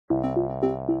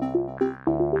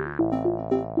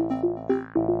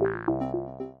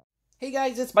Hey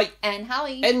guys, it's Mike and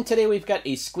Holly, and today we've got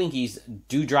a Squinkies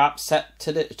dewdrop set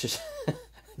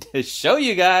to show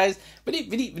you guys.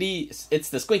 It's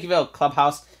the Squinkieville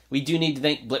Clubhouse. We do need to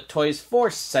thank Blip Toys for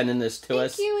sending this to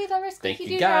us. Thank you, we love our Squinky Thank you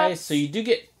dewdrops. guys. So you do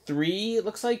get three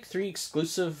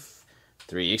exclusive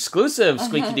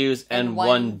Squinky Doos and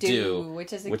one dew,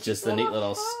 which is the neat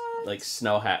little like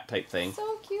snow hat type thing.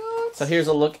 So cute. So here's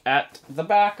a look at the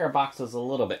back. Our box is a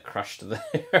little bit crushed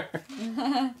there.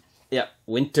 Yep,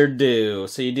 Winter Dew.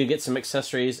 So you do get some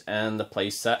accessories and the play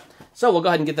set. So we'll go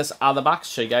ahead and get this out of the box,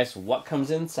 show you guys what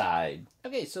comes inside.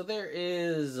 Okay, so there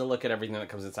is a look at everything that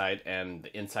comes inside and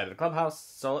the inside of the clubhouse.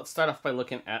 So let's start off by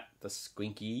looking at the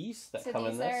Squinkies that come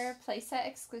in this. So these are playset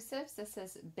exclusives. This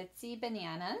is Bitsy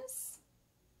Bananas.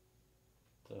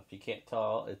 So if you can't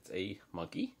tell, it's a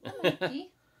monkey. A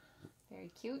monkey.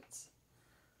 Very cute.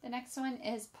 The next one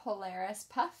is Polaris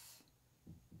Puff.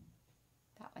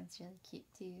 That one's really cute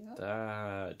too.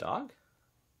 Dog?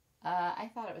 I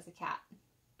thought it was a cat.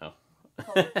 Oh.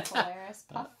 Polaris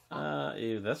Puff.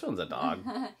 Ew, this one's a dog.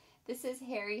 This is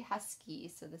Hairy Husky,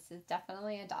 so this is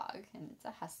definitely a dog, and it's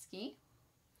a husky.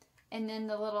 And then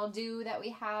the little dew that we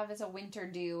have is a Winter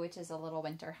Dew, which is a little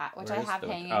winter hat, which I have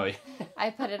hanging. Oh, yeah. I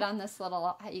put it on this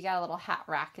little, you got a little hat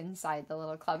rack inside the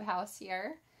little clubhouse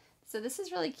here. So this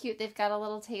is really cute. They've got a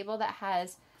little table that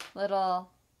has little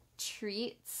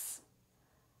treats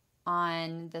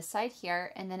on the side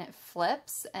here, and then it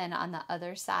flips, and on the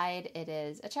other side it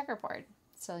is a checkerboard,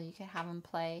 so you can have them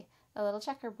play a little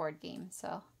checkerboard game.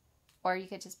 So, or you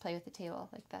could just play with the table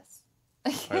like this.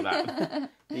 Or that.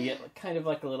 You get kind of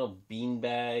like a little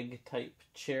beanbag type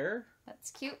chair. That's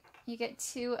cute. You get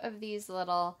two of these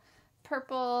little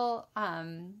purple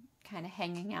kind of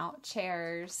hanging out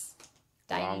chairs,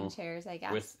 dining chairs, I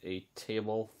guess, with a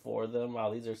table for them.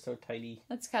 Wow, these are so tiny.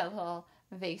 It's got a little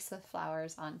vase with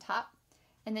flowers on top.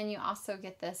 And then you also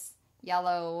get this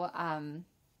yellow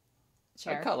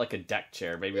chair. I'd call it like a deck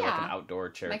chair, maybe like an outdoor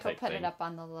chair type thing. Michael put it up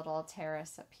on the little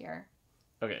terrace up here.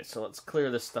 Okay, so let's clear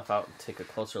this stuff out and take a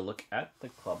closer look at the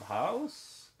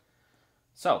clubhouse.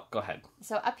 So, go ahead.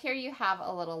 So up here you have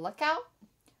a little lookout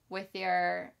with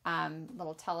your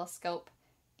little telescope.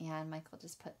 And Michael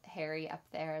just put Harry up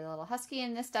there, the little husky.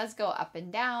 And this does go up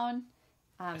and down.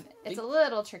 It's a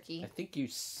little tricky. I think you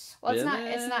spin Well,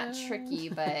 it's not tricky,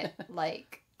 but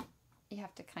like you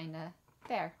have to kind of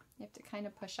you have to kind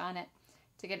of push on it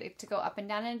to get it to go up and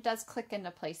down, and it does click into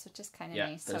place, which is kind of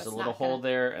nice. There's so a little hole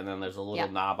there, and then there's a little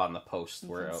knob on the post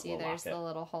where it will see there's lock the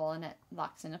little hole, and it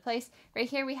locks into place. Right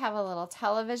here we have a little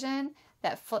television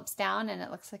that flips down, and it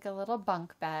looks like a little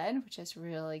bunk bed, which is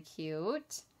really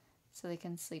cute. So they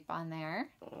can sleep on there.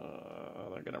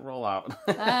 They're gonna roll out.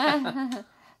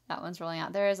 That one's rolling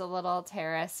out. There is a little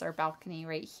terrace or balcony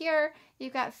right here.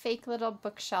 You've got fake little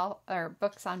bookshelf or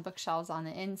books on bookshelves on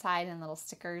the inside and little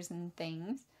stickers and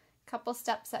things. Couple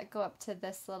steps that go up to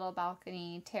this little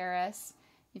balcony terrace.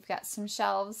 You've got some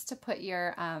shelves to put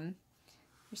your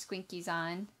Squinkies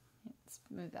on. Let's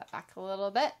move that back a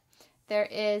little bit. There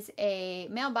is a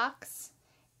mailbox,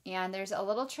 and there's a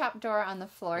little trap door on the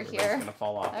floor here. Everybody's gonna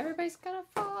fall off. Everybody's gonna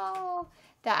fall.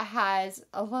 That has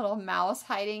a little mouse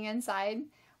hiding inside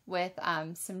with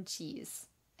some cheese,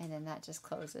 and then that just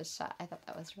closes shut. I thought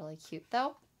that was really cute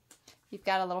though. You've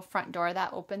got a little front door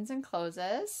that opens and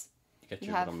closes.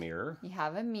 You have little mirror. You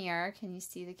have a mirror. Can you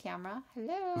see the camera?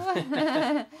 Hello.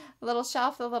 A little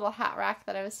shelf, the little hat rack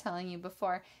that I was telling you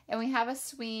before. And we have a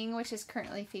swing, which is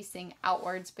currently facing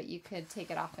outwards, but you could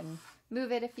take it off and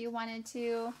move it if you wanted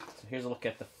to. So here's a look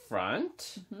at the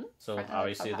front. So front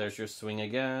obviously there's your swing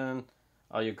again.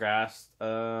 All your grass.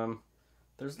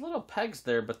 There's little pegs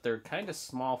there, but they're kind of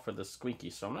small for the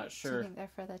Squinky, so I'm not sure. Do you think they're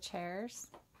for the chairs?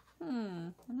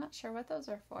 I'm not sure what those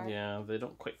are for. Yeah, they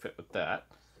don't quite fit with that.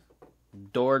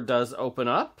 Door does open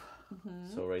up,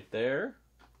 so right there.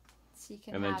 So you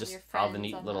can and then have just your all the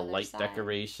neat little light side.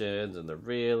 Decorations and the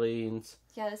railings.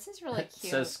 Yeah, this is really It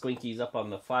cute. says Squinkies up on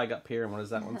the flag up here, and what does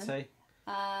that one say?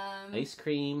 Ice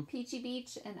cream. Peachy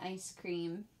Beach and ice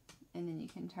cream. And then you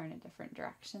can turn it different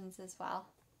directions as well.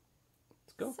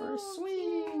 Let's go for a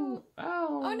swing.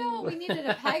 Oh no, we needed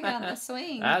a peg on the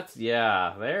swing.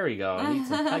 There we go. I need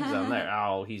some pegs on there.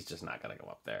 Oh, he's just not going to go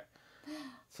up there.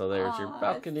 So there's your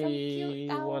balcony,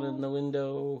 so one in the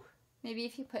window. Maybe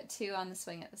if you put two on the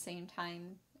swing at the same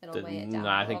time, it'll weigh it down. No,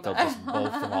 I think they'll just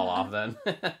both fall off then.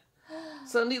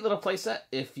 So neat little playset.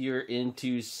 If you're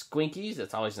into Squinkies,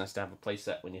 it's always nice to have a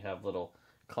playset when you have little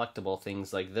collectible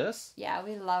things like this. Yeah,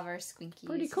 we love our Squinkies.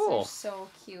 Pretty cool. They're so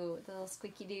cute, the little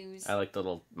Squinky Doos. I like the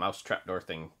little mouse trapdoor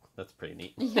thing. That's pretty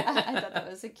neat. Yeah, I thought that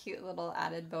was a cute little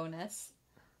added bonus.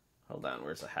 Hold on,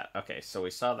 where's the hat? Okay, so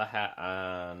we saw the hat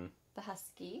on... The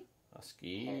husky.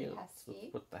 Husky. Husky.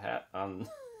 Let's put the hat on...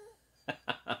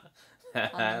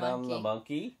 hat on the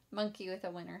monkey. Monkey with a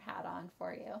winter hat on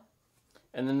for you.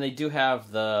 And then they do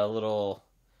have the little...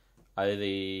 Are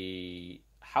they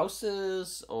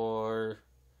houses or...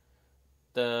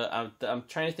 I'm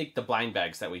trying to think the blind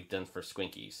bags that we've done for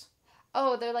Squinkies.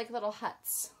 Oh, they're like little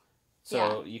huts.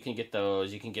 So you can get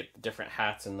those. You can get different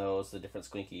hats in those, the different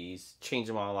Squinkies. Change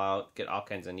them all out. Get all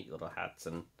kinds of neat little hats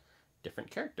and different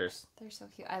characters. They're so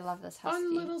cute. I love this husky.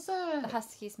 Fun little set. The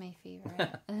husky's my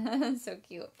favorite. So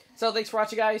cute. So thanks for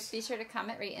watching, guys. Be sure to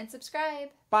comment, rate, and subscribe.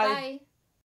 Bye.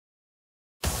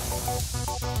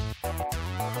 Bye.